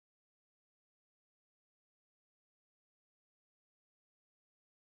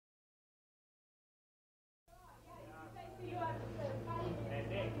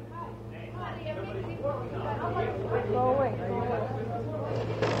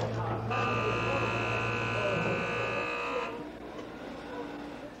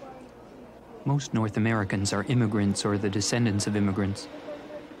Most North Americans are immigrants or the descendants of immigrants.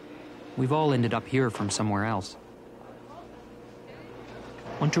 We've all ended up here from somewhere else.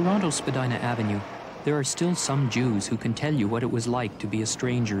 On Toronto's Spadina Avenue, there are still some Jews who can tell you what it was like to be a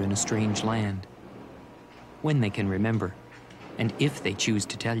stranger in a strange land. When they can remember, and if they choose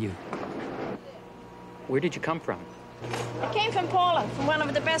to tell you. Where did you come from? I came from Poland, from one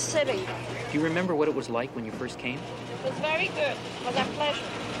of the best cities. Do you remember what it was like when you first came? It was very good. It was a pleasure.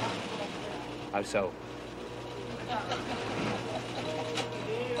 How so? It's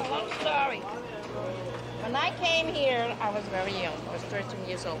a long story. When I came here, I was very young. I was 13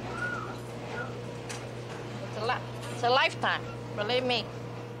 years old. It's a lifetime, believe me.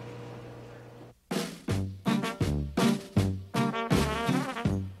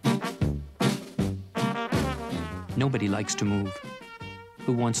 Nobody likes to move.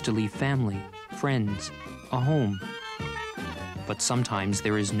 Who wants to leave family, friends, a home? But sometimes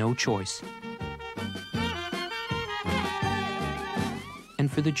there is no choice.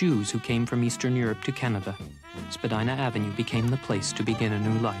 And for the Jews who came from Eastern Europe to Canada, Spadina Avenue became the place to begin a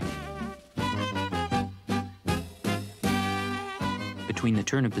new life. Between the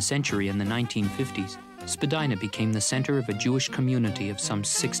turn of the century and the 1950s, Spadina became the center of a Jewish community of some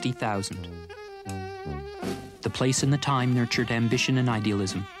 60,000. The place and the time nurtured ambition and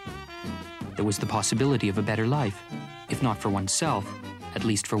idealism. There was the possibility of a better life, if not for oneself, at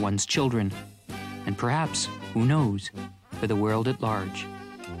least for one's children, and perhaps, who knows, for the world at large.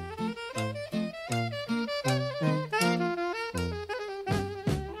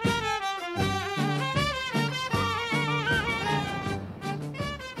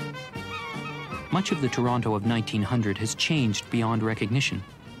 Much of the Toronto of 1900 has changed beyond recognition,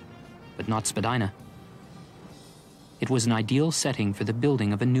 but not Spadina. It was an ideal setting for the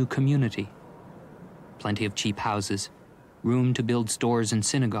building of a new community. Plenty of cheap houses, room to build stores and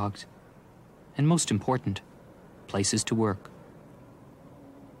synagogues, and most important, places to work.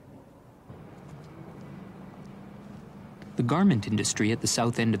 The garment industry at the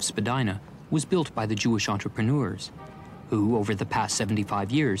south end of Spadina was built by the Jewish entrepreneurs, who, over the past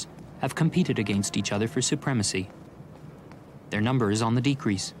 75 years, have competed against each other for supremacy. Their number is on the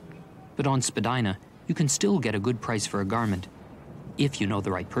decrease, but on Spadina, you can still get a good price for a garment, if you know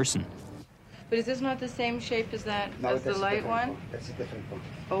the right person. But is this not the same shape as that, no, as the light one? That's a different one.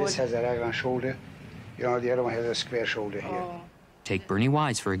 Oh, this has a raglan shoulder. You know, the other one has a square shoulder here. Take Bernie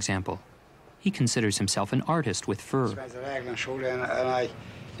Wise, for example. He considers himself an artist with fur. This has a raglan shoulder, and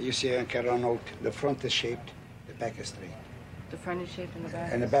you see I can run out. The front is shaped, the back is straight. The front is shaped and the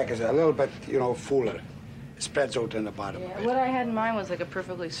back. And the back is a little bit, you know, fuller. It spreads out in the bottom. Yeah, what I had in mind was like a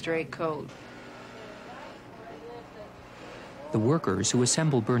perfectly straight coat. The workers who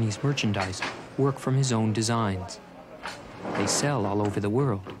assemble Bernie's merchandise work from his own designs. They sell all over the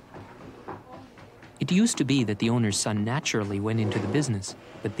world. It used to be that the owner's son naturally went into the business,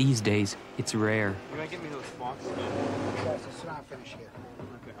 but these days it's rare. You might get me those boxes. Yes, it's not finished here.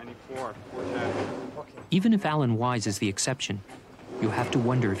 Okay, I need four. Okay. Even if Alan Wise is the exception, you have to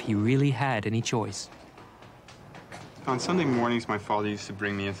wonder if he really had any choice. On Sunday mornings, my father used to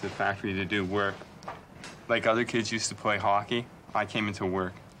bring me into the factory to do work. Like other kids used to play hockey, I came into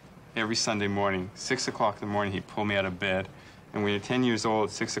work. Every Sunday morning, 6 o'clock in the morning, he'd pull me out of bed. And when you're 10 years old,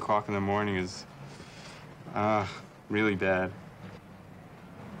 6 o'clock in the morning is really bad.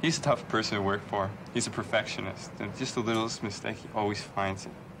 He's a tough person to work for. He's a perfectionist. And just the littlest mistake, he always finds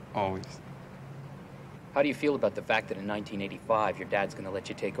it. Always. How do you feel about the fact that in 1985 your dad's going to let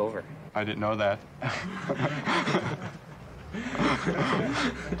you take over? I didn't know that.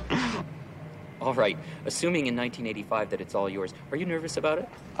 All right, assuming in 1985 that it's all yours, are you nervous about it?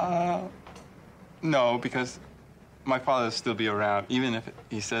 No, because my father will still be around. Even if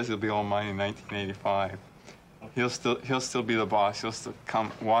he says he'll be all mine in 1985, he'll still be the boss. He'll still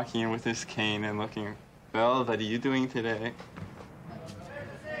come walking in with his cane and looking, well, what are you doing today?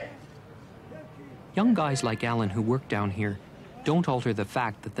 Young guys like Alan who work down here don't alter the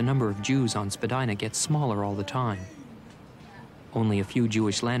fact that the number of Jews on Spadina gets smaller all the time. Only a few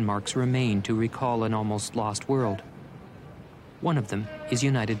Jewish landmarks remain to recall an almost lost world. One of them is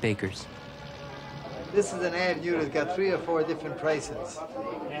United Bakers. This is an avenue that's got 3 or 4 different prices.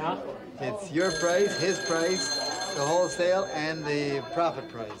 Yeah? It's your price, his price, the wholesale, and the profit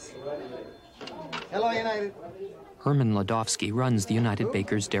price. Hello, United. Herman Ladovsky runs the United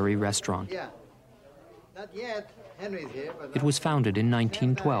Bakers Dairy Restaurant. Yeah. Not yet. Henry's here. But it was founded in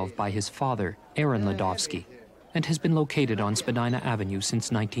 1912 by his father, Aaron Ladovsky, and has been located on Spadina Avenue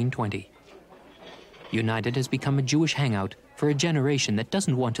since 1920. United has become a Jewish hangout for a generation that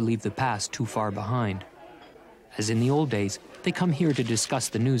doesn't want to leave the past too far behind. As in the old days, they come here to discuss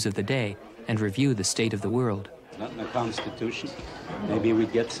the news of the day and review the state of the world. Not in the Constitution. Maybe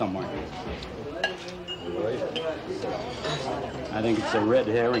we'd get somewhere. I think it's a red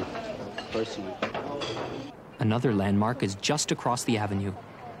herring, personally. Another landmark is just across the avenue,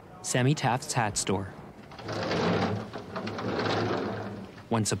 Sammy Taft's hat store.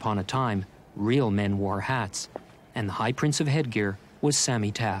 Once upon a time, real men wore hats, and the high prince of headgear was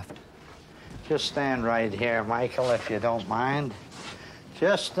Sammy Taft. Just stand right here, Michael, if you don't mind.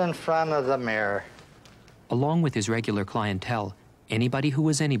 Just in front of the mirror. Along with his regular clientele, anybody who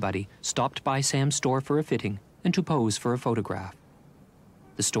was anybody stopped by Sam's store for a fitting and to pose for a photograph.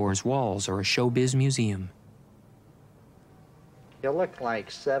 The store's walls are a showbiz museum. You look like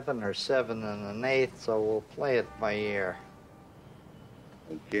 7 or 7 1/8, so we'll play it by ear.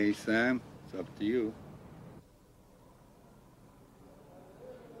 Okay, Sam, it's up to you.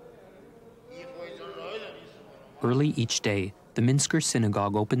 Early each day, the Minsker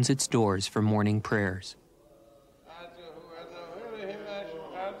Synagogue opens its doors for morning prayers.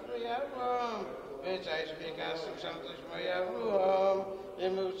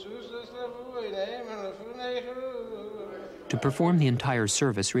 To perform the entire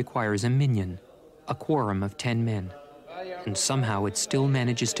service requires a minyan, a quorum of 10 men, and somehow it still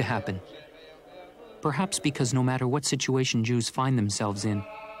manages to happen. Perhaps because no matter what situation Jews find themselves in,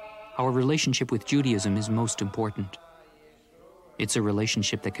 our relationship with Judaism is most important. It's a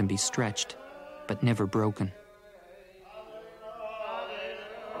relationship that can be stretched, but never broken.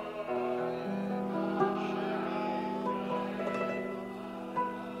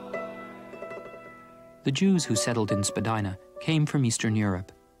 The Jews who settled in Spadina came from Eastern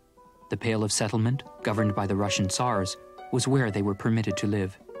Europe. The Pale of Settlement, governed by the Russian Tsars, was where they were permitted to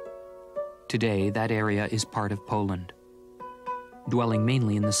live. Today, that area is part of Poland. Dwelling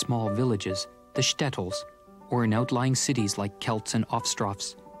mainly in the small villages, the shtetls, or in outlying cities like Kelts and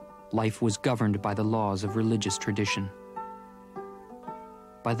Ofstrofs, life was governed by the laws of religious tradition.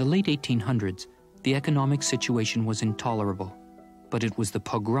 By the late 1800s, the economic situation was intolerable, but it was the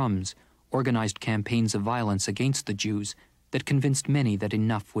pogroms, organized campaigns of violence against the Jews, that convinced many that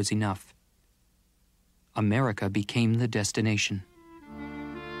enough was enough. America became the destination.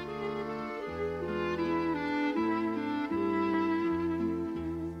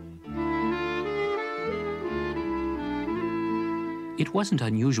 It wasn't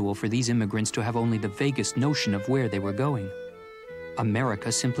unusual for these immigrants to have only the vaguest notion of where they were going.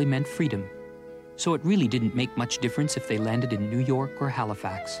 America simply meant freedom, so it really didn't make much difference if they landed in New York or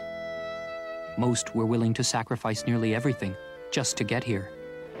Halifax. Most were willing to sacrifice nearly everything just to get here.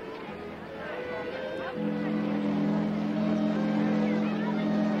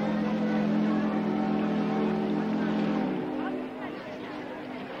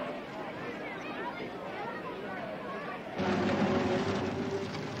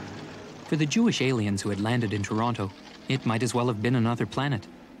 For the Jewish aliens who had landed in Toronto, it might as well have been another planet.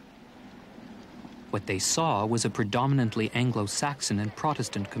 What they saw was a predominantly Anglo-Saxon and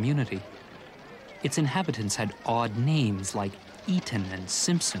Protestant community. Its inhabitants had odd names like Eaton and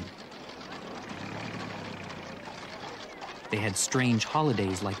Simpson. They had strange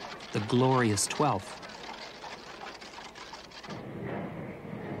holidays like the Glorious 12th.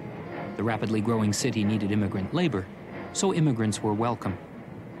 The rapidly growing city needed immigrant labor, so immigrants were welcome,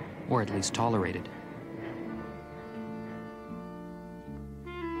 or at least tolerated.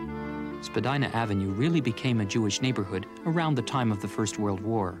 Spadina Avenue really became a Jewish neighborhood around the time of the First World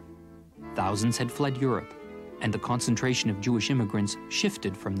War. Thousands had fled Europe, and the concentration of Jewish immigrants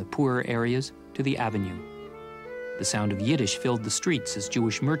shifted from the poorer areas to the avenue. The sound of Yiddish filled the streets as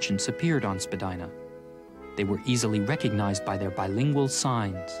Jewish merchants appeared on Spadina. They were easily recognized by their bilingual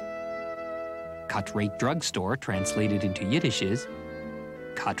signs. Cut-rate drugstore, translated into Yiddish, is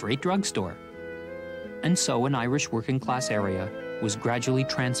cut-rate drugstore. And so an Irish working-class area was gradually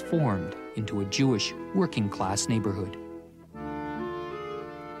transformed into a Jewish working-class neighborhood.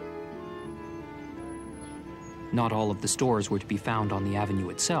 Not all of the stores were to be found on the avenue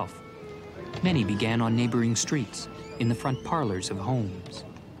itself. Many began on neighboring streets, in the front parlors of homes.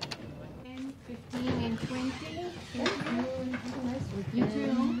 10, 15, and 20. You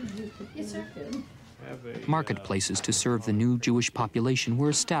too? Yes, sir. Marketplaces to serve the new Jewish population were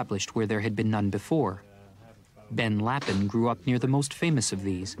established where there had been none before. Ben Lappin grew up near the most famous of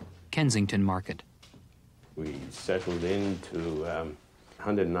these, Kensington Market. We settled into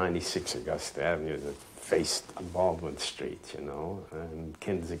 196 Augusta Avenue that faced Baldwin Street, you know, and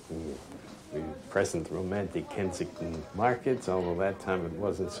Kensington, the present romantic Kensington Market, although that time it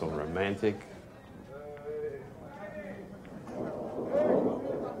wasn't so romantic.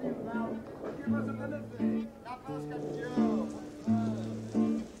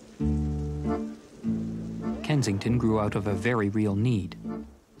 Kensington grew out of a very real need.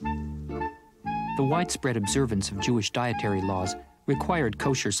 The widespread observance of Jewish dietary laws required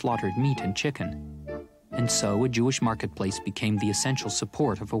kosher slaughtered meat and chicken, and so a Jewish marketplace became the essential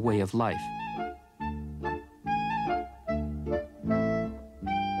support of a way of life.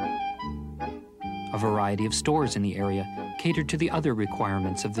 A variety of stores in the area catered to the other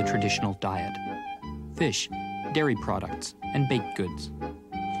requirements of the traditional diet: fish, dairy products, and baked goods.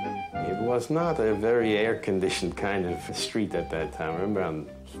 It was not a very air-conditioned kind of street at that time. I remember on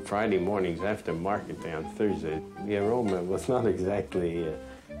Friday mornings after market day on Thursday, the aroma was not exactly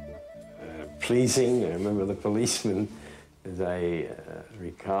pleasing. I remember the policeman, as I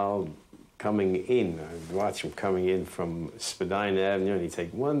recall, coming in. I'd watch him coming in from Spadina Avenue, and he'd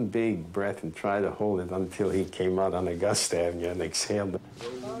take one big breath and try to hold it until he came out on Augusta Avenue and exhaled.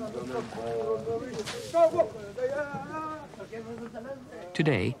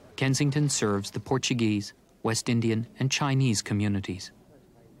 Today, Kensington serves the Portuguese, West Indian, and Chinese communities.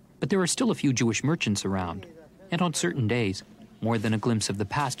 But there are still a few Jewish merchants around, and on certain days, more than a glimpse of the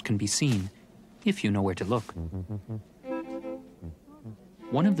past can be seen, if you know where to look.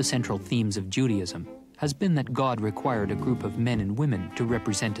 One of the central themes of Judaism has been that God required a group of men and women to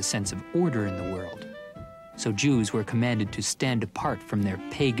represent a sense of order in the world. So Jews were commanded to stand apart from their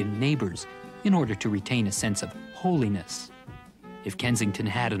pagan neighbors in order to retain a sense of holiness. If Kensington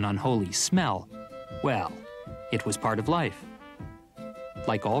had an unholy smell, well, it was part of life.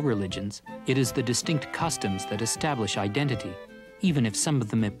 Like all religions, it is the distinct customs that establish identity, even if some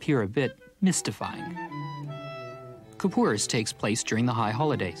of them appear a bit mystifying. Kippuris takes place during the high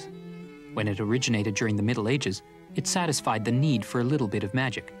holidays. When it originated during the Middle Ages, it satisfied the need for a little bit of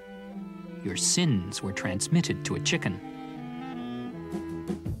magic. Your sins were transmitted to a chicken.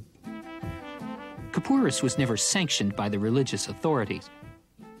 Kippuris was never sanctioned by the religious authorities,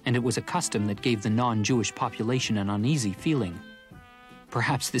 and it was a custom that gave the non-Jewish population an uneasy feeling.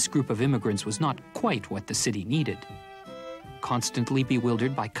 Perhaps this group of immigrants was not quite what the city needed. Constantly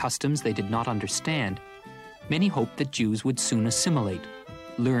bewildered by customs they did not understand, many hoped that Jews would soon assimilate,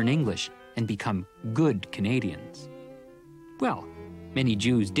 learn English, and become good Canadians. Well, many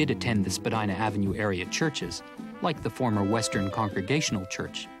Jews did attend the Spadina Avenue area churches, like the former Western Congregational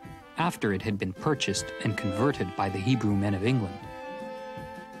Church, after it had been purchased and converted by the Hebrew men of England.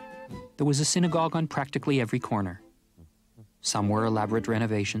 There was a synagogue on practically every corner. Some were elaborate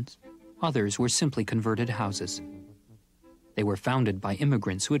renovations, others were simply converted houses. They were founded by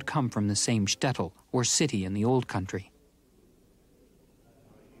immigrants who had come from the same shtetl or city in the old country.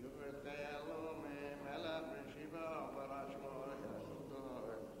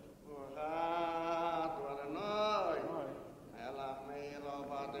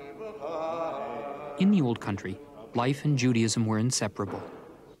 In the old country, life and Judaism were inseparable.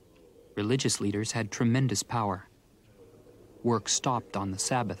 Religious leaders had tremendous power. Work stopped on the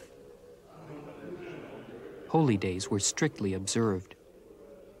Sabbath. Holy days were strictly observed.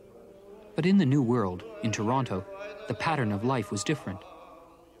 But in the New World, in Toronto, the pattern of life was different.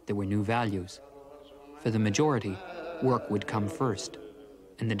 There were new values. For the majority, work would come first,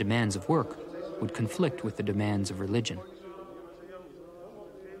 and the demands of work would conflict with the demands of religion.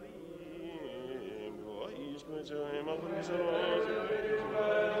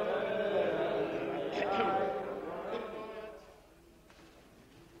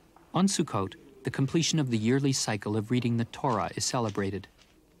 On Sukkot, the completion of the yearly cycle of reading the Torah is celebrated.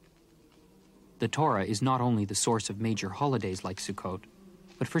 The Torah is not only the source of major holidays like Sukkot,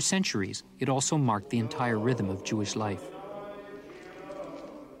 but for centuries it also marked the entire rhythm of Jewish life.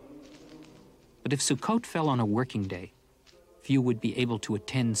 But if Sukkot fell on a working day, few would be able to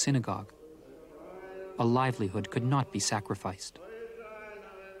attend synagogue. A livelihood could not be sacrificed.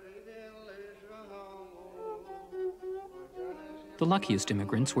 The luckiest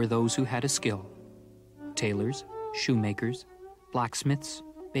immigrants were those who had a skill: tailors, shoemakers, blacksmiths,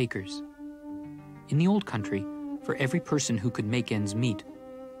 bakers. In the old country, for every person who could make ends meet,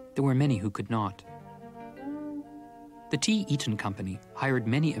 there were many who could not. The T. Eaton Company hired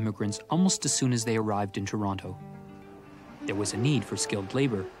many immigrants almost as soon as they arrived in Toronto. There was a need for skilled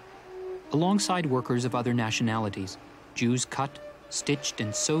labor. Alongside workers of other nationalities, Jews cut, stitched,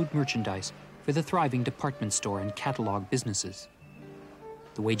 and sewed merchandise for the thriving department store and catalog businesses.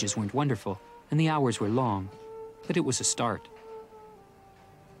 The wages weren't wonderful, and the hours were long, but it was a start.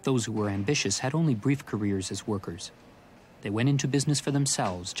 Those who were ambitious had only brief careers as workers. They went into business for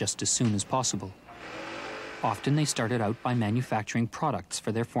themselves just as soon as possible. Often they started out by manufacturing products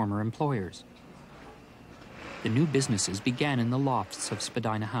for their former employers. The new businesses began in the lofts of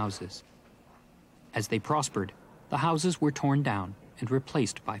Spadina houses. As they prospered, the houses were torn down and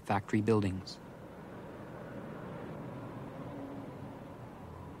replaced by factory buildings.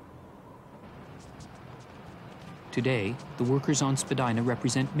 Today, the workers on Spadina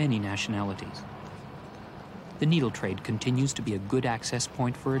represent many nationalities. The needle trade continues to be a good access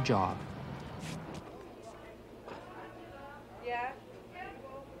point for a job. Yeah?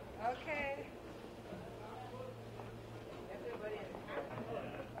 Okay.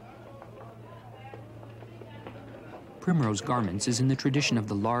 Primrose Garments is in the tradition of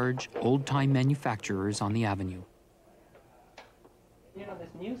the large, old-time manufacturers on the avenue. You know, this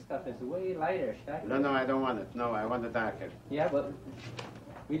new stuff is way lighter. No, I don't want it. No, I want it darker. Yeah, but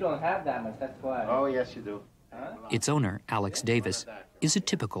we don't have that much, that's why. Oh, yes, you do. Huh? Its owner, Alex Davis, is a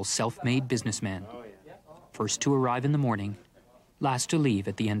typical self-made businessman. First to arrive in the morning, last to leave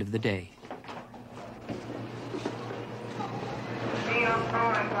at the end of the day.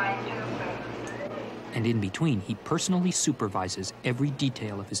 And in between, he personally supervises every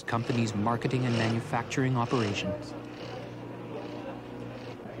detail of his company's marketing and manufacturing operations.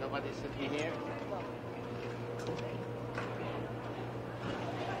 Nobody sitting here?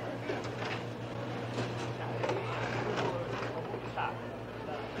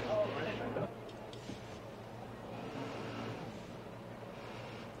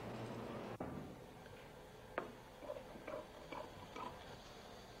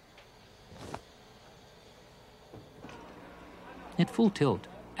 At full tilt,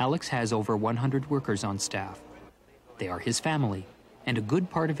 Alex has over 100 workers on staff. They are his family, and a good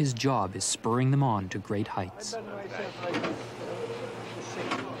part of his job is spurring them on to great heights.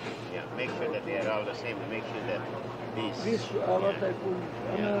 Yeah, make sure that they are all the same. Make sure that these...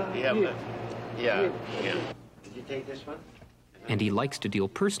 Yeah. Did you take this one? And he likes to deal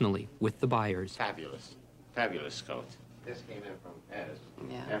personally with the buyers. Fabulous. Fabulous coat. This came in from Paris.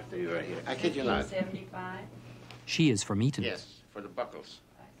 Yeah. After you were here. I kid you not. 75. She is from Eton. Yes, for the buckles.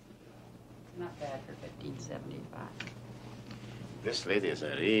 Not bad for 1575. This lady is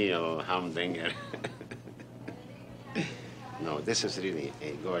a real humdinger. No, this is really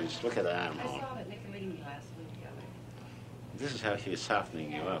a gorgeous. Look at the armhole. I saw that Nickelodeon last week the other. This is how she's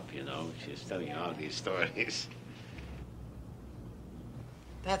softening you up, you know. She's telling you all these stories.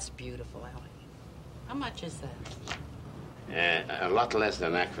 That's beautiful, Alec. How much is that? A lot less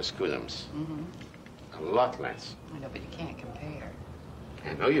than Aquas Cudums. Mm-hmm. A lot less. I know, but you can't compare.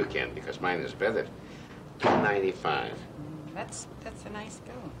 I know you can, because mine is better. $2.95. That's a nice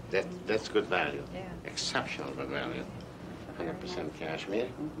go. That's good value. Yeah. Exceptional good value. 100% cashmere.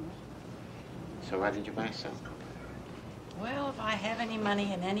 So why did you buy some? Well, if I have any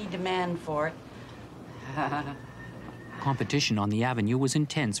money and any demand for it. Competition on the avenue was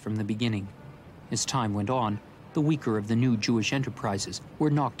intense from the beginning. As time went on, the weaker of the new Jewish enterprises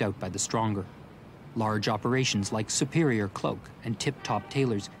were knocked out by the stronger. Large operations like Superior Cloak and Tip Top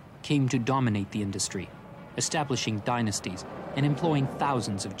Tailors came to dominate the industry, establishing dynasties and employing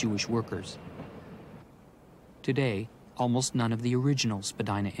thousands of Jewish workers. Today, almost none of the original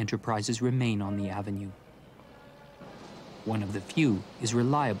Spadina enterprises remain on the avenue. One of the few is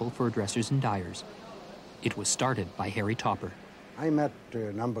Reliable for Dressers and Dyers. It was started by Harry Topper. I met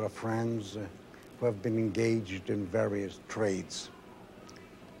a number of friends who have been engaged in various trades.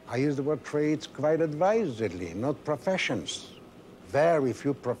 I use the word trades quite advisedly, not professions. Very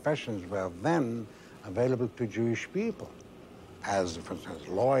few professions were then available to Jewish people, as, for instance,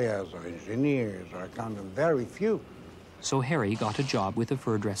 lawyers or engineers or accountants, very few. So Harry got a job with a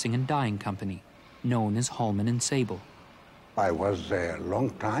fur dressing and dyeing company, known as Holman and Sable. I was a long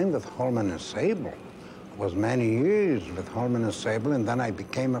time with Holman and Sable. I was many years with Holman and Sable, and then I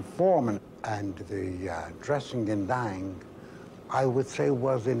became a foreman. And the dressing and dyeing, I would say,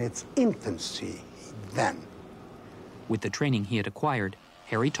 was in its infancy then. With the training he had acquired,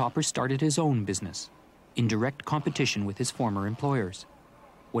 Harry Topper started his own business, in direct competition with his former employers.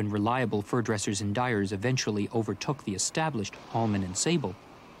 When Reliable Fur Dressers and Dyers eventually overtook the established Holman and Sable,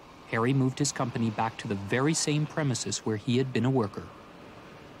 Harry moved his company back to the very same premises where he had been a worker.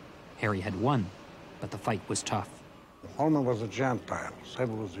 Harry had won, but the fight was tough. Holman was a Gentile,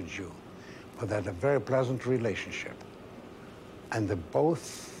 Sable was a Jew, but they had a very pleasant relationship. And they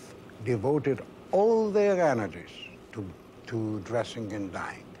both devoted all their energies to dressing and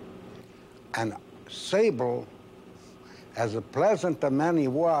dyeing. And Sable, as pleasant a man he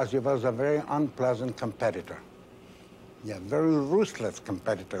was a very unpleasant competitor. Yeah, very ruthless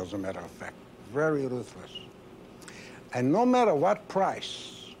competitor, as a matter of fact, very ruthless. And no matter what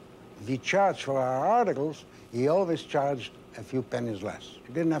price we charged for our articles, he always charged a few pennies less.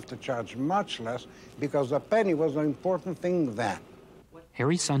 He didn't have to charge much less because a penny was an important thing then.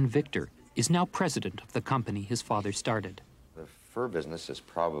 Harry's son Victor is now president of the company his father started. The fur business is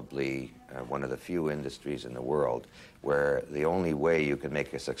probably one of the few industries in the world where the only way you can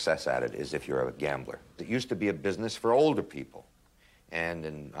make a success at it is if you're a gambler. It used to be a business for older people.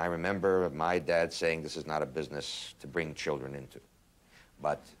 And I remember my dad saying this is not a business to bring children into.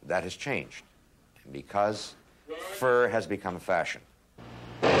 But that has changed because fur has become a fashion.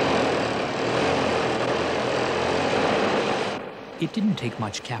 It didn't take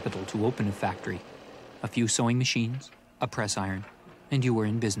much capital to open a factory. A few sewing machines, a press iron, and you were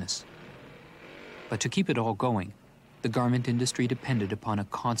in business. But to keep it all going, the garment industry depended upon a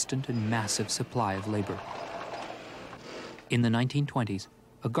constant and massive supply of labor. In the 1920s,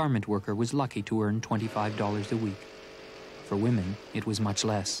 a garment worker was lucky to earn $25 a week. For women, it was much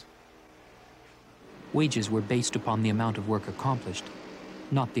less. Wages were based upon the amount of work accomplished,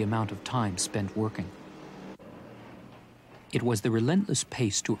 not the amount of time spent working. It was the relentless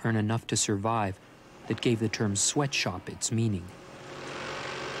pace to earn enough to survive that gave the term sweatshop its meaning.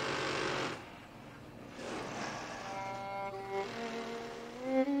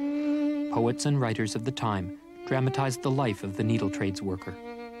 Poets and writers of the time dramatized the life of the needle trades worker.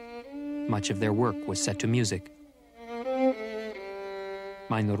 Much of their work was set to music.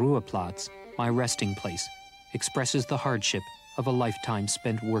 Mein Ruheplatz, my resting place, expresses the hardship of a lifetime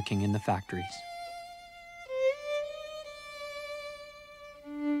spent working in the factories.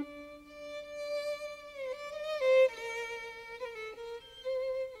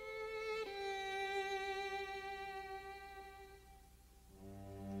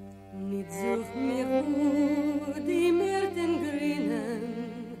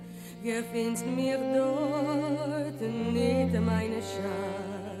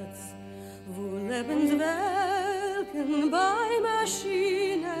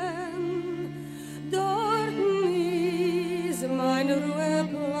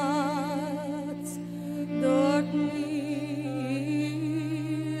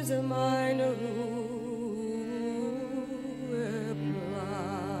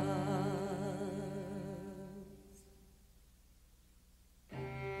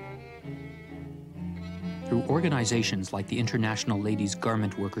 Through organizations like the International Ladies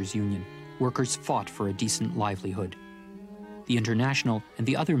Garment Workers Union, workers fought for a decent livelihood. The International and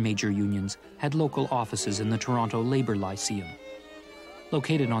the other major unions had local offices in the Toronto Labour Lyceum.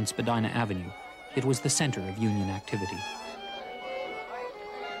 Located on Spadina Avenue, it was the center of union activity.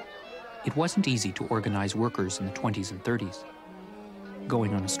 It wasn't easy to organize workers in the 20s and 30s.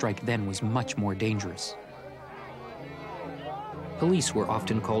 Going on a strike then was much more dangerous. Police were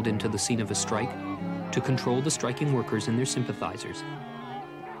often called into the scene of a strike to control the striking workers and their sympathizers.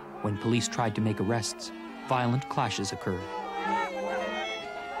 When police tried to make arrests, violent clashes occurred.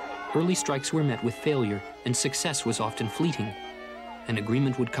 Early strikes were met with failure, and success was often fleeting. An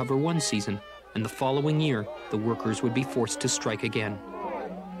agreement would cover one season, and the following year, the workers would be forced to strike again.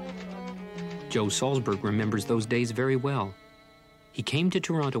 Joe Salzberg remembers those days very well. He came to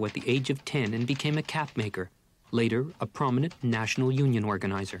Toronto at the age of 10 and became a cap maker, later a prominent national union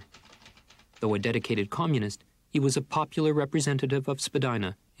organizer. Though a dedicated communist, he was a popular representative of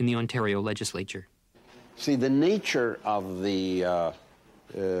Spadina in the Ontario legislature. See, the nature of the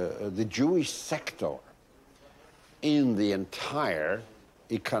Jewish sector in the entire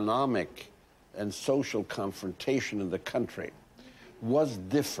economic and social confrontation in the country was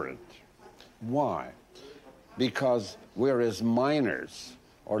different. Why? Because whereas miners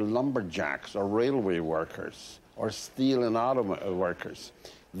or lumberjacks or railway workers or steel and auto workers,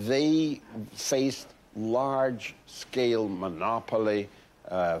 they faced large-scale monopoly,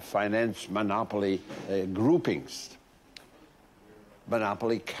 finance monopoly groupings,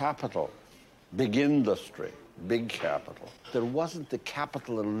 monopoly capital, big industry, big capital. There wasn't the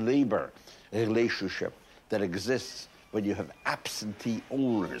capital and labor relationship that exists when you have absentee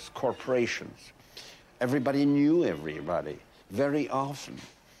owners, corporations. Everybody knew everybody. Very often,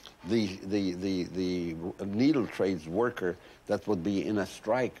 the needle trades worker that would be in a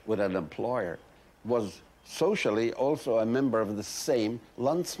strike with an employer was socially also a member of the same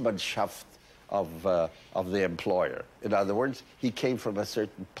Landsmannschaft of the employer. In other words, he came from a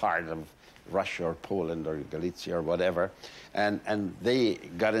certain part of Russia or Poland or Galicia or whatever, and they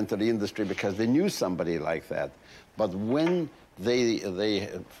got into the industry because they knew somebody like that. But when they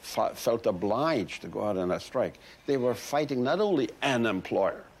felt obliged to go out on a strike, they were fighting not only an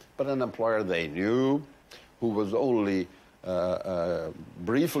employer, but an employer they knew, who was only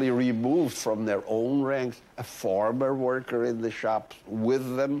briefly removed from their own ranks, a former worker in the shops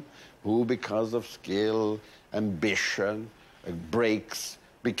with them, who because of skill, ambition, breaks,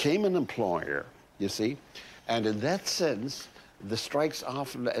 became an employer, you see. And in that sense, the strikes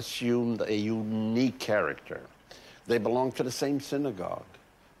often assumed a unique character. They belonged to the same synagogue.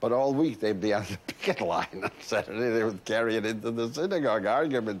 But all week they'd be on the picket line. On Saturday they would carry it into the synagogue,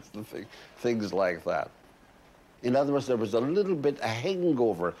 arguments and things like that. In other words, there was a little bit a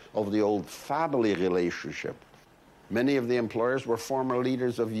hangover of the old family relationship. Many of the employers were former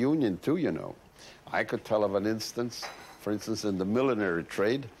leaders of union too, you know. I could tell of an instance, for instance, in the millinery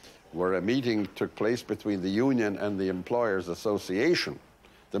trade, where a meeting took place between the union and the employers' association,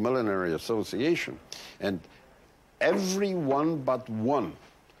 the millinery association, and every one but one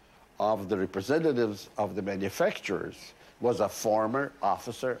of the representatives of the manufacturers was a former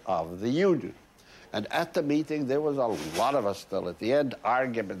officer of the union. And at the meeting, there was a lot of us still. At the end,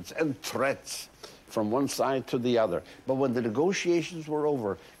 arguments and threats from one side to the other. But when the negotiations were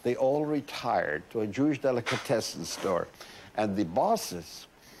over, they all retired to a Jewish delicatessen store. And the bosses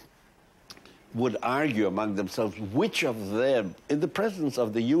would argue among themselves which of them, in the presence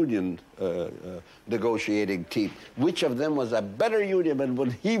of the union negotiating team, which of them was a better unionman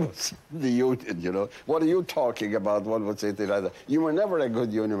when he was in the union, you know. What are you talking about? One would say things like that. You were never a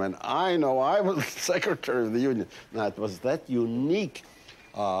good unionman. I know, I was secretary of the union. Now, it was that unique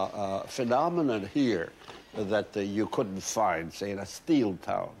phenomenon here that you couldn't find, say, in a steel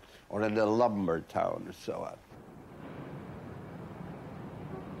town or in a lumber town or so on.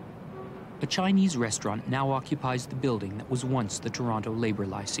 A Chinese restaurant now occupies the building that was once the Toronto Labour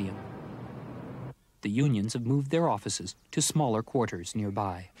Lyceum. The unions have moved their offices to smaller quarters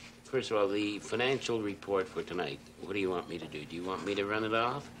nearby. First of all, the financial report for tonight, what do you want me to do? Do you want me to run it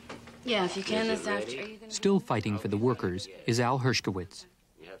off? Yeah, if you can this ready? afternoon. Still fighting for the workers is Al Hershkowitz.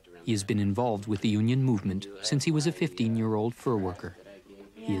 He has been involved with the union movement since he was a 15-year-old fur worker.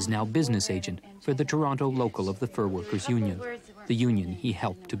 He is now business agent for the Toronto local of the Fur Workers Union, the union he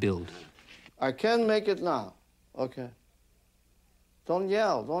helped to build. I can't make it now. Okay. Don't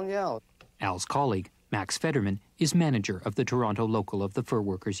yell, don't yell. Al's colleague, Max Federman, is manager of the Toronto local of the Fur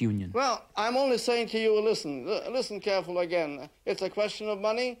Workers Union. Well, I'm only saying to you, listen careful again. It's a question of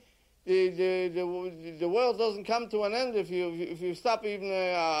money. The world doesn't come to an end if you stop even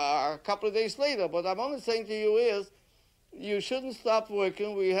a couple of days later. But I'm only saying to you is, you shouldn't stop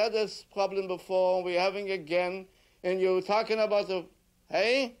working. We had this problem before, we're having it again, and you're talking about the,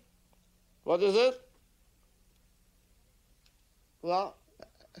 hey? What is it? Well,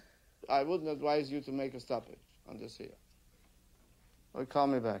 I wouldn't advise you to make a stoppage on this here. Or call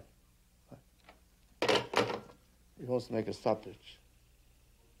me back. He wants to make a stoppage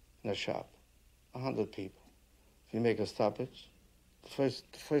in a shop. 100 people. If you make a stoppage, the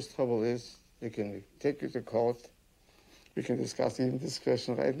first trouble is they can take you to court. We can discuss even this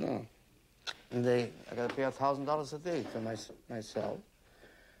question right now. And I got to pay $1,000 a day to myself.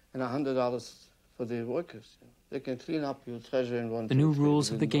 And $100 for the workers. They can clean up your treasure in one. The new rules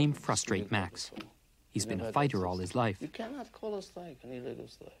of the game frustrate Max. He's been a fighter all his life. You cannot call a strike an illegal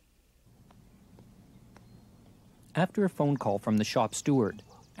strike. After a phone call from the shop steward,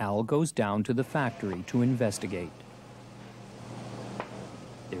 Al goes down to the factory to investigate.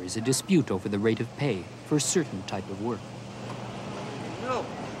 There is a dispute over the rate of pay for a certain type of work. No.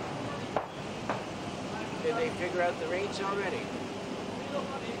 Did they figure out the rates already?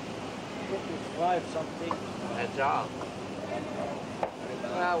 55 something. That's all.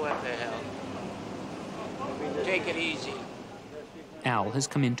 Well, what the hell? Take it easy. Al has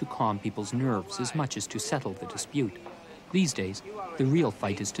come in to calm people's nerves as much as to settle the dispute. These days, the real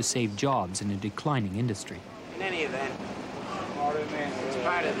fight is to save jobs in a declining industry. In any event, it's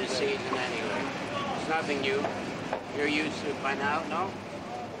part of the season anyway. It's nothing new. You're used to it by now, no?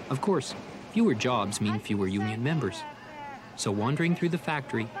 Of course, fewer jobs mean fewer union members. So wandering through the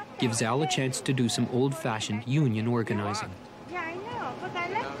factory gives Al a chance to do some old-fashioned union organizing. Yeah, I know, but I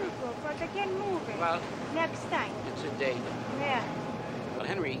like to go, but I can't move it. Well, next time. It's a date. Yeah. Well,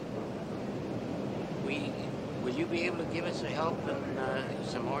 Henry, will you be able to give us a help in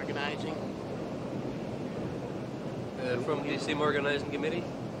some organizing? From the same organizing committee?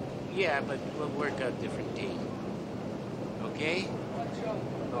 Yeah, but we'll work out different team. Okay?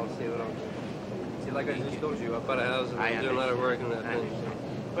 I'll see what I'll do. See, like I just told you, I bought a house and I'm doing a lot of work and that thing.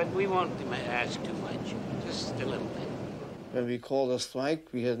 But we won't ask too much, just a little bit. When we called a strike,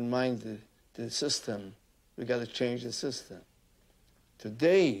 we had in mind the system. We got to change the system.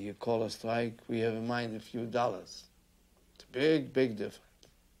 Today, you call a strike, we have in mind a few dollars. It's a big, big difference.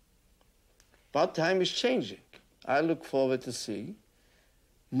 But time is changing. I look forward to see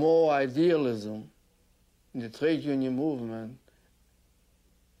more idealism in the trade union movement.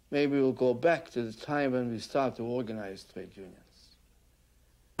 Maybe we'll go back to the time when we start to organize trade unions.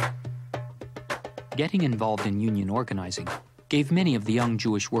 Getting involved in union organizing gave many of the young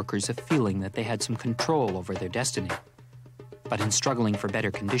Jewish workers a feeling that they had some control over their destiny. But in struggling for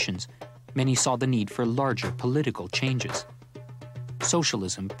better conditions, many saw the need for larger political changes.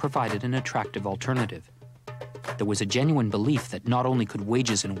 Socialism provided an attractive alternative. There was a genuine belief that not only could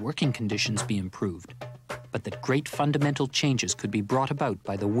wages and working conditions be improved, but that great fundamental changes could be brought about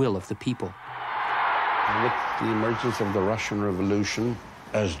by the will of the people. With the emergence of the Russian Revolution,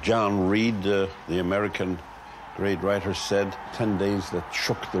 as John Reed, the American great writer, said, 10 days that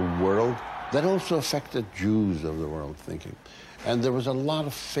shook the world, that also affected Jews of the world thinking. And there was a lot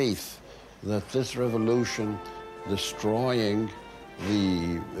of faith that this revolution, destroying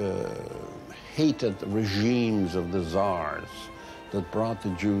the hated regimes of the czars that brought the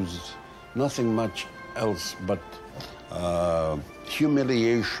Jews nothing much else but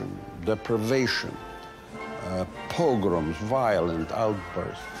humiliation, deprivation, pogroms, violent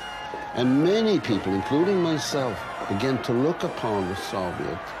outbursts. And many people, including myself, began to look upon the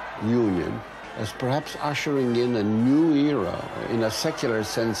Soviet Union as perhaps ushering in a new era, in a secular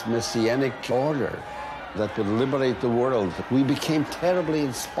sense, messianic order that would liberate the world. We became terribly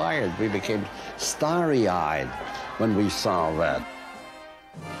inspired. We became starry-eyed when we saw that.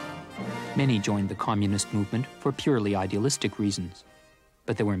 Many joined the communist movement for purely idealistic reasons,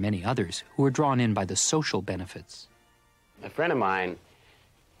 but there were many others who were drawn in by the social benefits. A friend of mine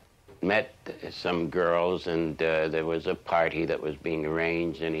met some girls, and there was a party that was being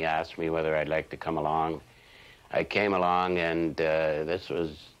arranged, and he asked me whether I'd like to come along. I came along, and this was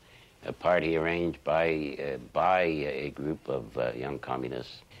a party arranged by a group of young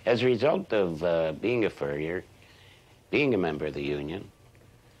communists. As a result of being a furrier, being a member of the union,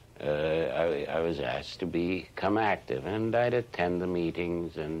 I was asked to become active, and I'd attend the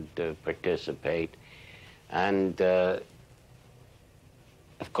meetings and participate. And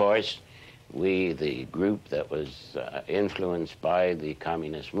of course, we, the group that was influenced by the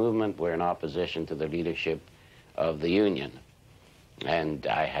communist movement, were in opposition to the leadership of the union. And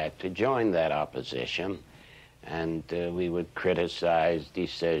I had to join that opposition, and we would criticize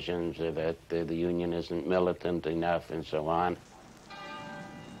decisions that the union isn't militant enough and so on.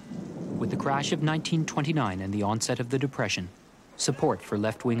 With the crash of 1929 and the onset of the Depression, support for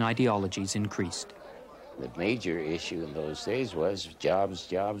left-wing ideologies increased. The major issue in those days was jobs,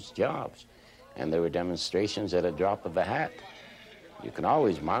 jobs, jobs. And there were demonstrations at a drop of a hat. You can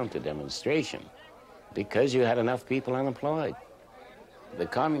always mount a demonstration because you had enough people unemployed. The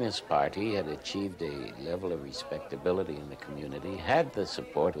Communist Party had achieved a level of respectability in the community, had the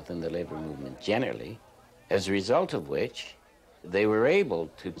support within the labor movement generally, as a result of which they were able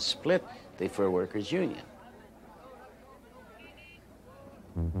to split the Fur Workers' Union.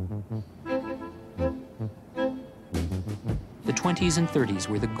 The 20s and 30s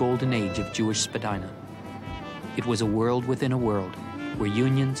were the golden age of Jewish Spadina. It was a world within a world, where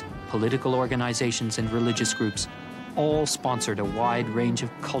unions, political organizations, and religious groups all sponsored a wide range of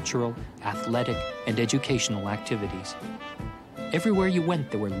cultural, athletic, and educational activities. Everywhere you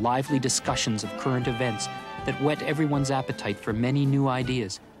went, there were lively discussions of current events that whet everyone's appetite for many new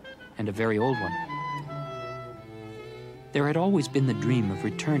ideas, and a very old one. There had always been the dream of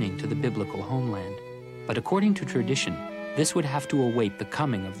returning to the biblical homeland, but according to tradition, this would have to await the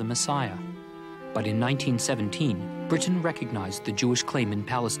coming of the Messiah. But in 1917, Britain recognized the Jewish claim in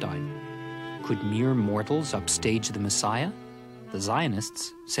Palestine. Could mere mortals upstage the Messiah? The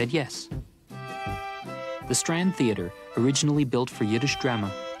Zionists said yes. The Strand Theatre, originally built for Yiddish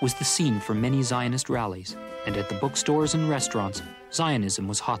drama, was the scene for many Zionist rallies, and at the bookstores and restaurants, Zionism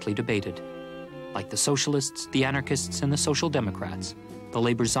was hotly debated. Like the socialists, the anarchists, and the social democrats, the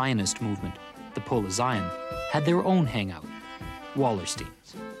labor Zionist movement, the Pole of Zion, had their own hangout,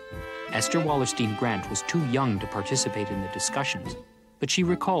 Wallerstein's. Esther Wallerstein Grant was too young to participate in the discussions, but she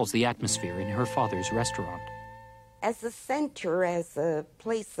recalls the atmosphere in her father's restaurant. As a center, as a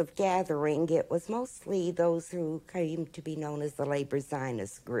place of gathering, it was mostly those who came to be known as the labor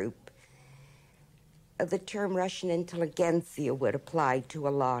Zionist group. The term Russian intelligentsia would apply to a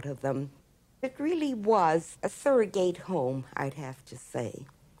lot of them. It really was a surrogate home, I'd have to say,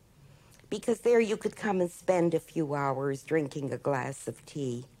 because there you could come and spend a few hours drinking a glass of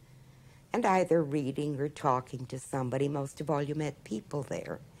tea and either reading or talking to somebody. Most of all, you met people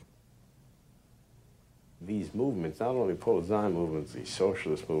there. These movements, not only Pole-Zion movements, the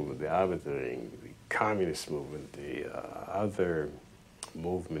socialist movement, the Arbeitering, the communist movement, the other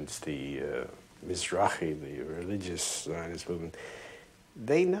movements, the Mizrahi, the religious Zionist movement,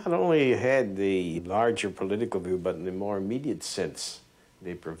 they not only had the larger political view, but in a more immediate sense,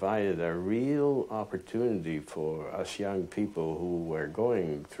 they provided a real opportunity for us young people who were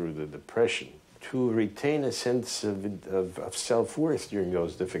going through the Depression to retain a sense of self-worth during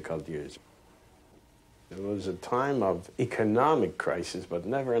those difficult years. It was a time of economic crisis, but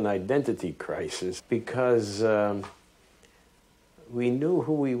never an identity crisis, because we knew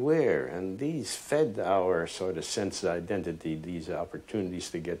who we were, and these fed our sort of sense of identity, these opportunities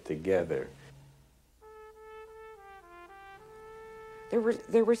to get together.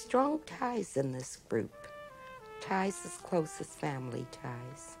 There were strong ties in this group, ties as close as family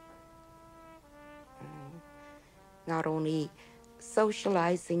ties. Not only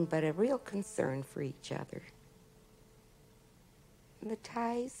socializing, but a real concern for each other. And the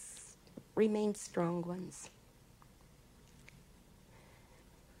ties remained strong ones.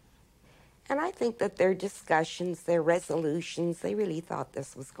 And I think that their discussions, their resolutions, they really thought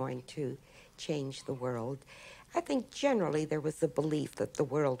this was going to change the world. I think generally there was a belief that the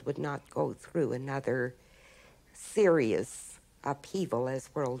world would not go through another serious upheaval as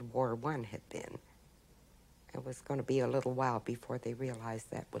World War I had been. It was going to be a little while before they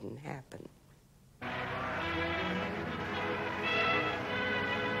realized that wouldn't happen.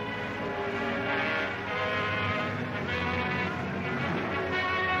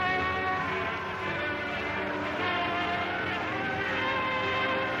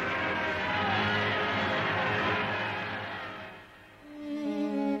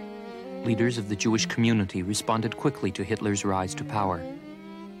 Leaders of the Jewish community responded quickly to Hitler's rise to power.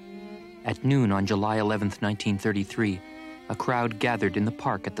 At noon on July 11, 1933, a crowd gathered in the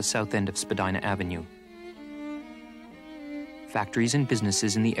park at the south end of Spadina Avenue. Factories and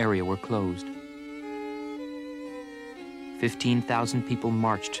businesses in the area were closed. 15,000 people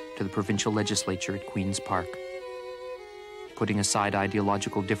marched to the provincial legislature at Queen's Park. Putting aside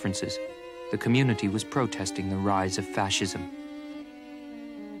ideological differences, the community was protesting the rise of fascism.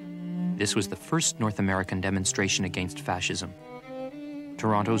 This was the first North American demonstration against fascism.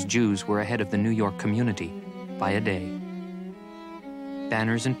 Toronto's Jews were ahead of the New York community by a day.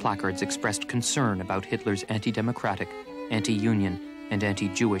 Banners and placards expressed concern about Hitler's anti-democratic, anti-union, and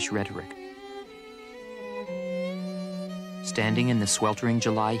anti-Jewish rhetoric. Standing in the sweltering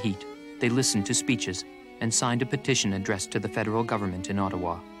July heat, they listened to speeches and signed a petition addressed to the federal government in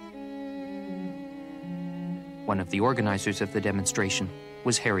Ottawa. One of the organizers of the demonstration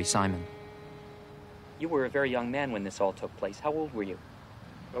was Harry Simon. You were a very young man when this all took place. How old were you?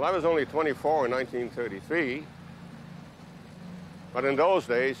 Well, I was only 24 in 1933, but in those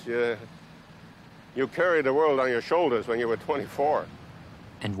days, you carried the world on your shoulders when you were 24.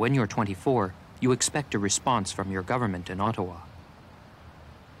 And when you're 24, you expect a response from your government in Ottawa.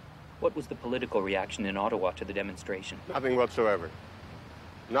 What was the political reaction in Ottawa to the demonstration? Nothing whatsoever.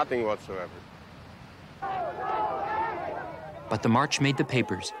 Nothing whatsoever. But the march made the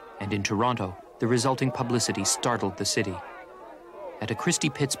papers, and in Toronto, the resulting publicity startled the city. At a Christie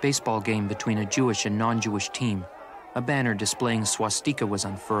Pitts baseball game between a Jewish and non-Jewish team, a banner displaying swastika was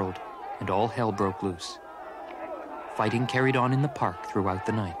unfurled, and all hell broke loose. Fighting carried on in the park throughout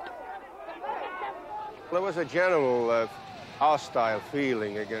the night. There was a general hostile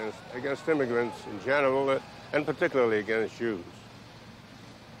feeling against immigrants in general, and particularly against Jews.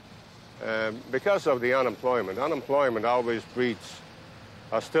 Because of the unemployment. Unemployment always breeds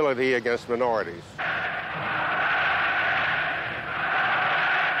hostility against minorities.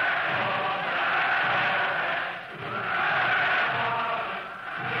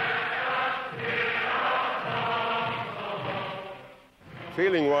 The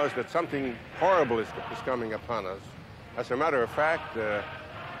feeling was that something horrible is coming upon us. As a matter of fact,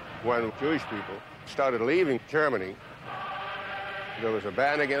 when Jewish people started leaving Germany, there was a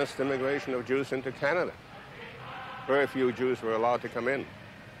ban against immigration of Jews into Canada. Very few Jews were allowed to come in,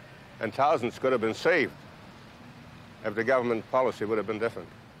 and thousands could have been saved if the government policy would have been different.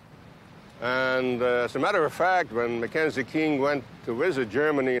 And as a matter of fact, when Mackenzie King went to visit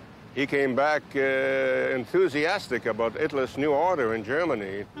Germany, he came back enthusiastic about Hitler's new order in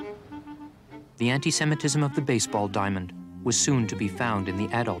Germany. The anti-Semitism of the baseball diamond was soon to be found in the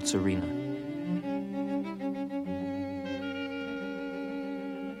adults' arena.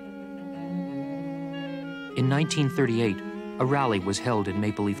 In 1938, a rally was held in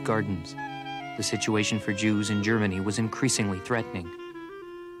Maple Leaf Gardens. The situation for Jews in Germany was increasingly threatening.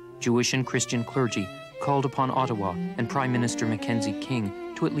 Jewish and Christian clergy called upon Ottawa and Prime Minister Mackenzie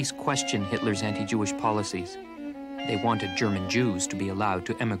King to at least question Hitler's anti-Jewish policies. They wanted German Jews to be allowed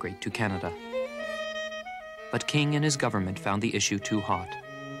to emigrate to Canada. But King and his government found the issue too hot.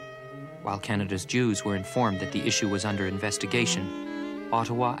 While Canada's Jews were informed that the issue was under investigation,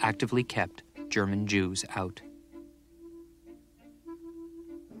 Ottawa actively kept German Jews out.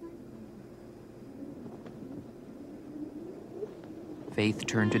 Faith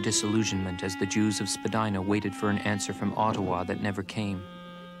turned to disillusionment as the Jews of Spadina waited for an answer from Ottawa that never came.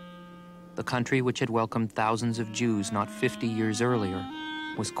 The country which had welcomed thousands of Jews not 50 years earlier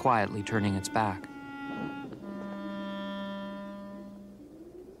was quietly turning its back.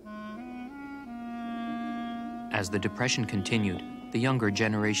 As the Depression continued, the younger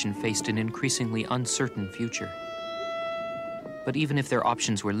generation faced an increasingly uncertain future. But even if their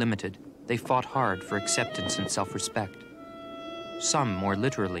options were limited, they fought hard for acceptance and self-respect. Some more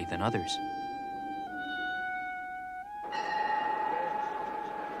literally than others.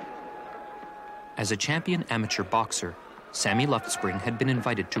 As a champion amateur boxer, Sammy Luftspring had been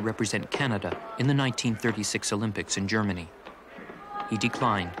invited to represent Canada in the 1936 Olympics in Germany. He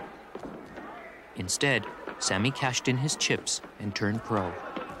declined. Instead, Sammy cashed in his chips and turned pro.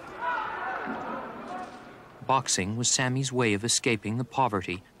 Boxing was Sammy's way of escaping the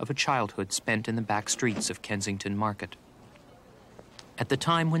poverty of a childhood spent in the back streets of Kensington Market. At the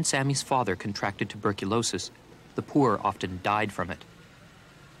time when Sammy's father contracted tuberculosis, the poor often died from it.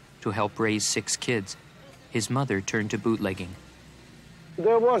 To help raise 6 kids, his mother turned to bootlegging.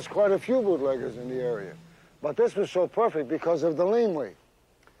 There was quite a few bootleggers in the area, but this was so perfect because of the laneway.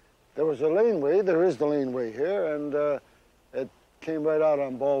 There was a laneway, there is the laneway here, and it came right out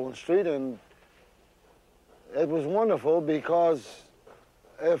on Baldwin Street, and it was wonderful because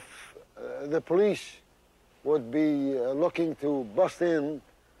if the police would be looking to bust in,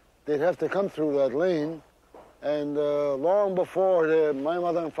 they'd have to come through that lane, and long before my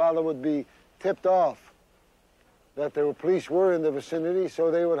mother and father would be tipped off that the police were in the vicinity,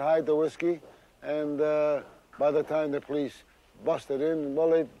 so they would hide the whiskey, and by the time the police busted in, well,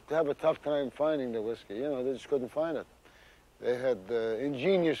 they'd have a tough time finding the whiskey. You know, they just couldn't find it. They had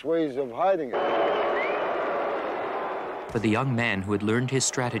ingenious ways of hiding it. For the young man who had learned his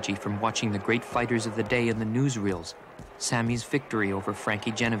strategy from watching the great fighters of the day in the newsreels, Sammy's victory over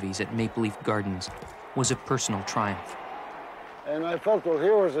Frankie Genovese at Maple Leaf Gardens was a personal triumph. And I felt, well,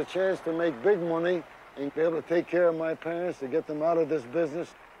 here was a chance to make big money and be able to take care of my parents, to get them out of this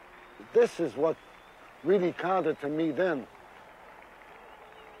business. This is what really counted to me then.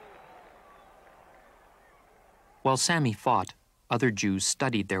 While Sammy fought, other Jews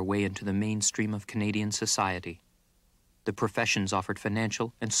studied their way into the mainstream of Canadian society. The professions offered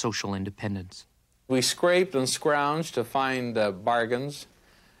financial and social independence. We scraped and scrounged to find bargains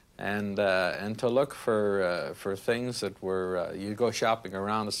and to look for things that were, you go shopping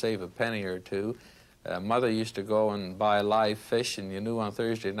around to save a penny or two. Mother used to go and buy live fish, and you knew on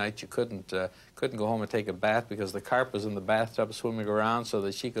Thursday night you couldn't go home and take a bath because the carp was in the bathtub swimming around, so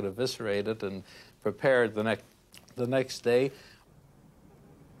that she could eviscerate it and prepare it the next day.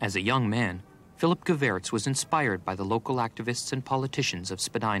 As a young man, Philip Gevertz was inspired by the local activists and politicians of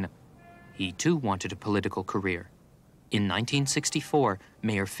Spadina. He too wanted a political career. In 1964,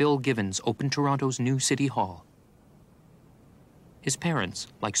 Mayor Phil Givens opened Toronto's new City Hall. His parents,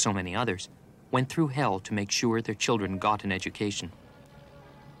 like so many others, went through hell to make sure their children got an education.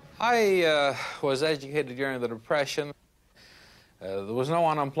 I was educated during the Depression. There was no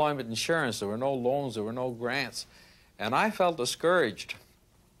unemployment insurance, there were no loans, there were no grants, and I felt discouraged.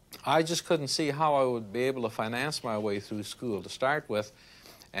 I just couldn't see how I would be able to finance my way through school to start with,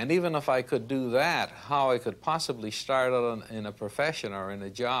 and even if I could do that, how I could possibly start out in a profession or in a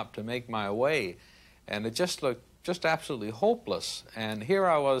job to make my way. And it just looked just absolutely hopeless. And here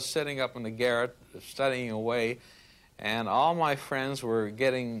I was sitting up in the garret studying away, and all my friends were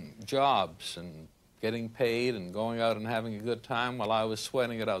getting jobs and getting paid and going out and having a good time while I was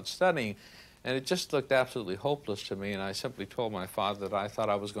sweating it out studying. And it just looked absolutely hopeless to me, and I simply told my father that I thought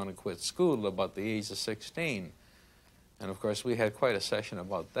I was going to quit school at about the age of 16. And of course, we had quite a session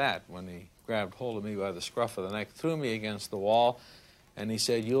about that when he grabbed hold of me by the scruff of the neck, threw me against the wall, and he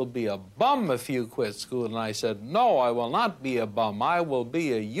said, "You'll be a bum if you quit school." And I said, "No, I will not be a bum. I will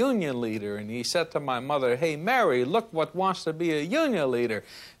be a union leader." And he said to my mother, "Hey, Mary, look what wants to be a union leader."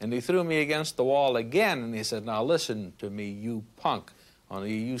 And he threw me against the wall again, and he said, "Now listen to me, you punk." Only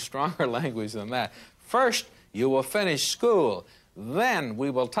he used stronger language than that. "First, you will finish school. Then we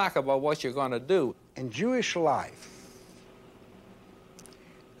will talk about what you're going to do." In Jewish life,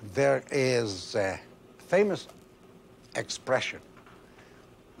 there is a famous expression,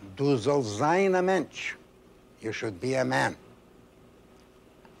 Du soll sein a Mensch, you should be a man.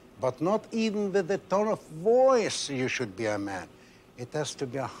 But not even with the tone of voice you should be a man. It has to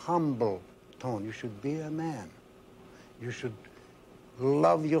be a humble tone. You should be a man. You should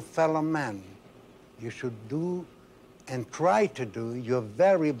love your fellow man. You should do and try to do your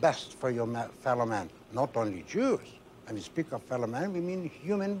very best for your fellow man. Not only Jews. When we speak of fellow man, we mean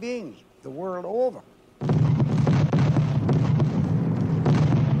human beings the world over.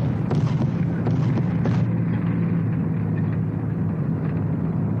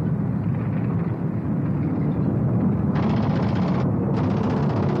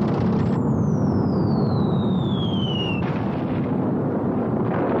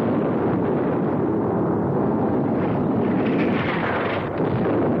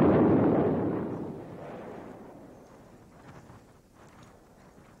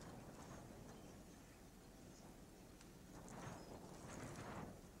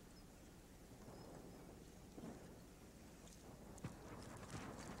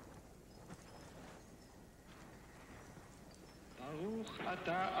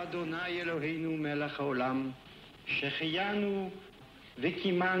 אתה אדוני אלוהינו מלך העולם, שהחיינו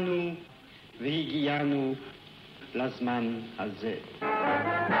וקימנו והגיענו לזמן הזה.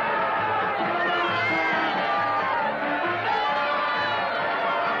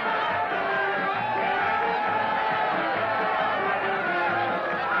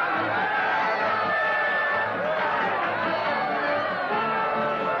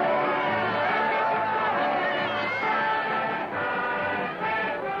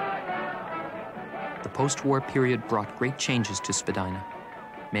 The post-war period brought great changes to Spadina.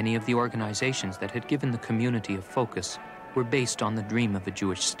 Many of the organizations that had given the community a focus were based on the dream of a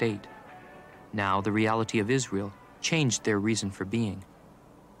Jewish state. Now the reality of Israel changed their reason for being.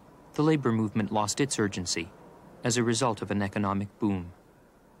 The labor movement lost its urgency as a result of an economic boom.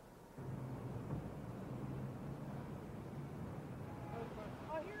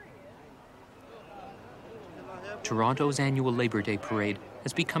 Toronto's annual Labor Day parade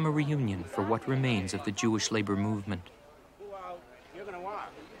has become a reunion for what remains of the Jewish labor movement.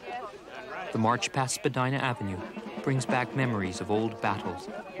 The march past Spadina Avenue brings back memories of old battles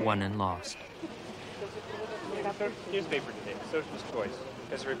won and lost. Newspaper today, Socialist Voice.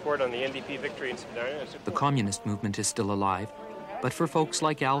 There's a report on the NDP victory in Spadina. The communist movement is still alive, but for folks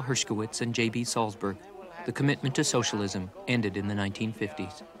like Al Hershkowitz and J.B. Salzberg, the commitment to socialism ended in the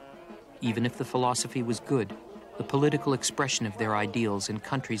 1950s. Even if the philosophy was good, the political expression of their ideals in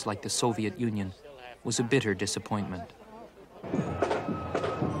countries like the Soviet Union was a bitter disappointment.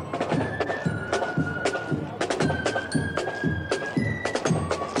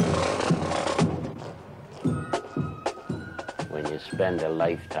 When you spend a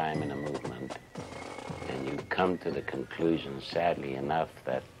lifetime in a movement and you come to the conclusion, sadly enough,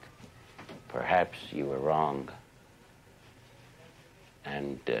 that perhaps you were wrong,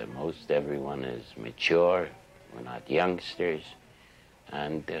 and most everyone is mature, we're not youngsters,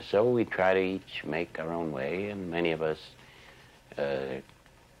 and so we try to each make our own way, and many of us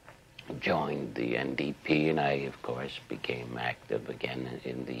joined the NDP, and I, of course, became active again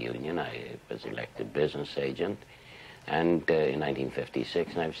in the union. I was elected business agent, and in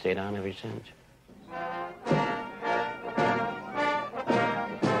 1956, and I've stayed on ever since.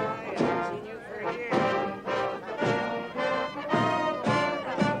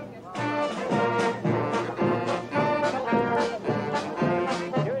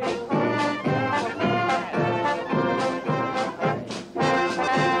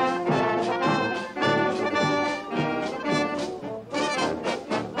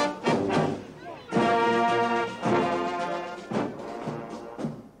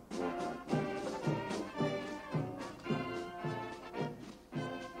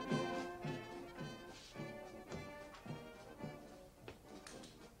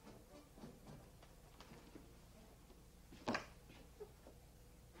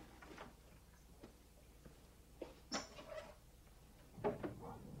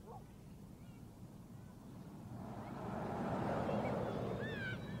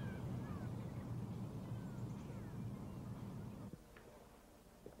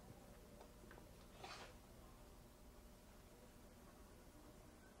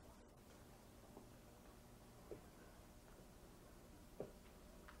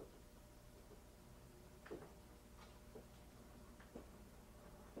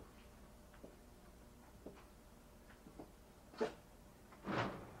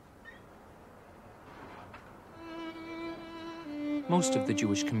 Most of the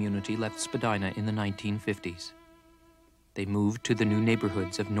Jewish community left Spadina in the 1950s. They moved to the new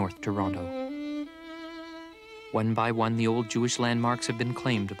neighborhoods of North Toronto. One by one, the old Jewish landmarks have been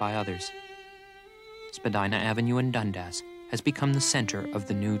claimed by others. Spadina Avenue in Dundas has become the center of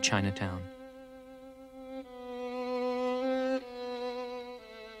the new Chinatown.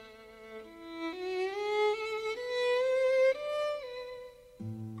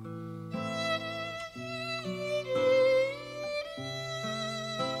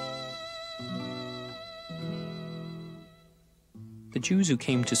 The Jews who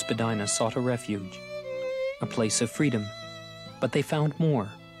came to Spadina sought a refuge, a place of freedom, but they found more.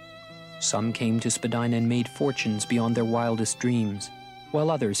 Some came to Spadina and made fortunes beyond their wildest dreams, while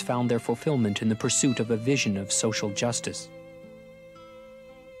others found their fulfillment in the pursuit of a vision of social justice.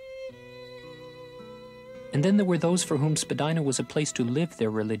 And then there were those for whom Spadina was a place to live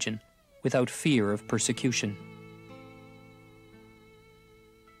their religion without fear of persecution.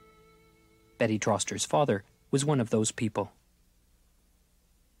 Betty Troster's father was one of those people.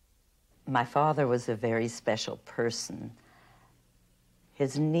 My father was a very special person.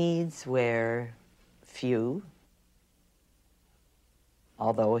 His needs were few,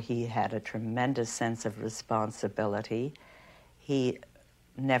 although he had a tremendous sense of responsibility. He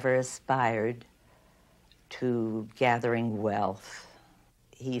never aspired to gathering wealth.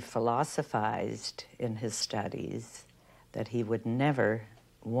 He philosophized in his studies that he would never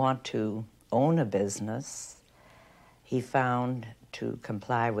want to own a business. He found to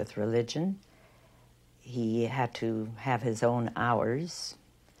comply with religion, he had to have his own hours,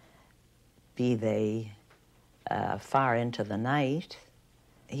 be they far into the night.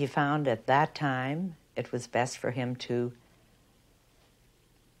 He found at that time it was best for him to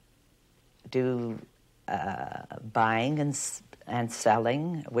do buying and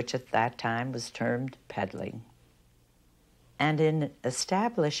selling, which at that time was termed peddling. And in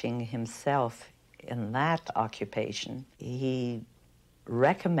establishing himself in that occupation, he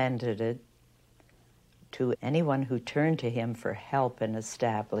recommended it to anyone who turned to him for help in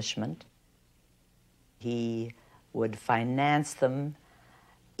establishment. He would finance them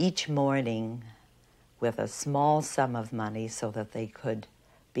each morning with a small sum of money so that they could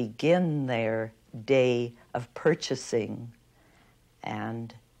begin their day of purchasing.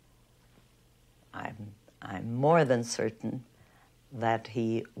 And I'm more than certain that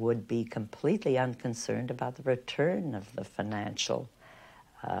he would be completely unconcerned about the return of the financial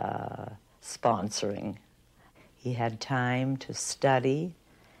sponsoring. He had time to study.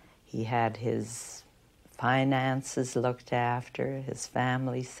 He had his finances looked after, his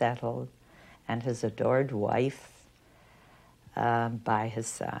family settled, and his adored wife by his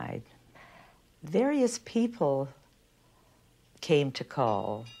side. Various people came to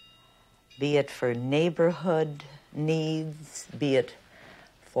call, be it for neighborhood needs, be it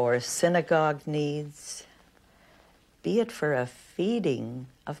for synagogue needs, be it for a feeding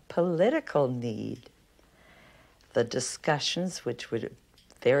of political need. The discussions, which would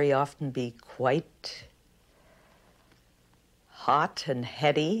very often be quite hot and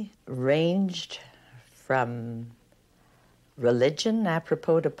heady, ranged from religion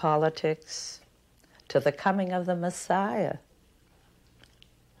apropos to politics to the coming of the Messiah.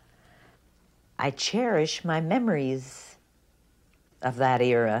 I cherish my memories of that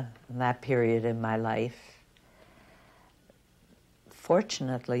era, that period in my life.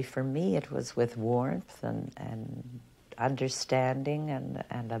 Fortunately for me, it was with warmth and understanding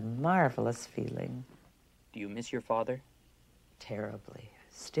and a marvelous feeling. Do you miss your father? Terribly.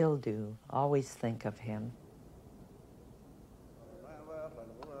 Still do. Always think of him.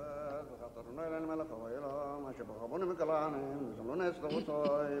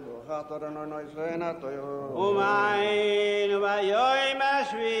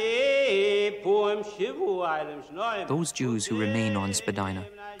 Those Jews who remain on Spadina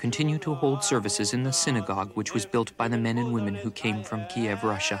continue to hold services in the synagogue which was built by the men and women who came from Kiev,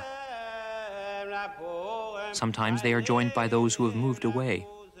 Russia. Sometimes they are joined by those who have moved away,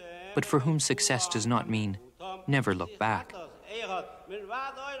 but for whom success does not mean never look back.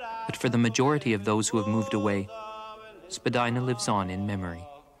 But for the majority of those who have moved away, Spadina lives on in memory.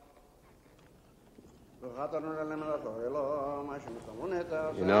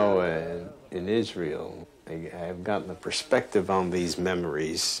 You know, in Israel, I've gotten a perspective on these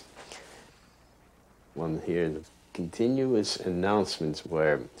memories. One hears continuous announcements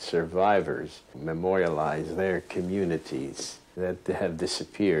where survivors memorialize their communities that have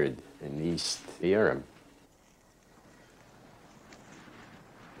disappeared in East Europe.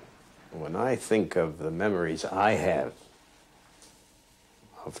 When I think of the memories I have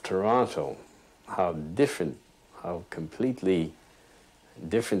of Toronto, how completely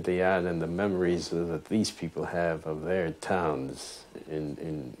different they are than the memories that these people have of their towns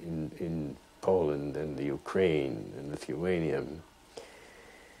in Poland and the Ukraine and Lithuania.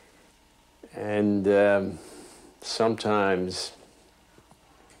 And sometimes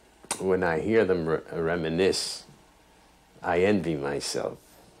when I hear them reminisce, I envy myself.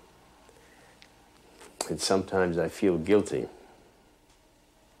 And sometimes I feel guilty.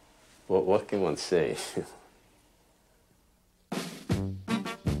 What can one say?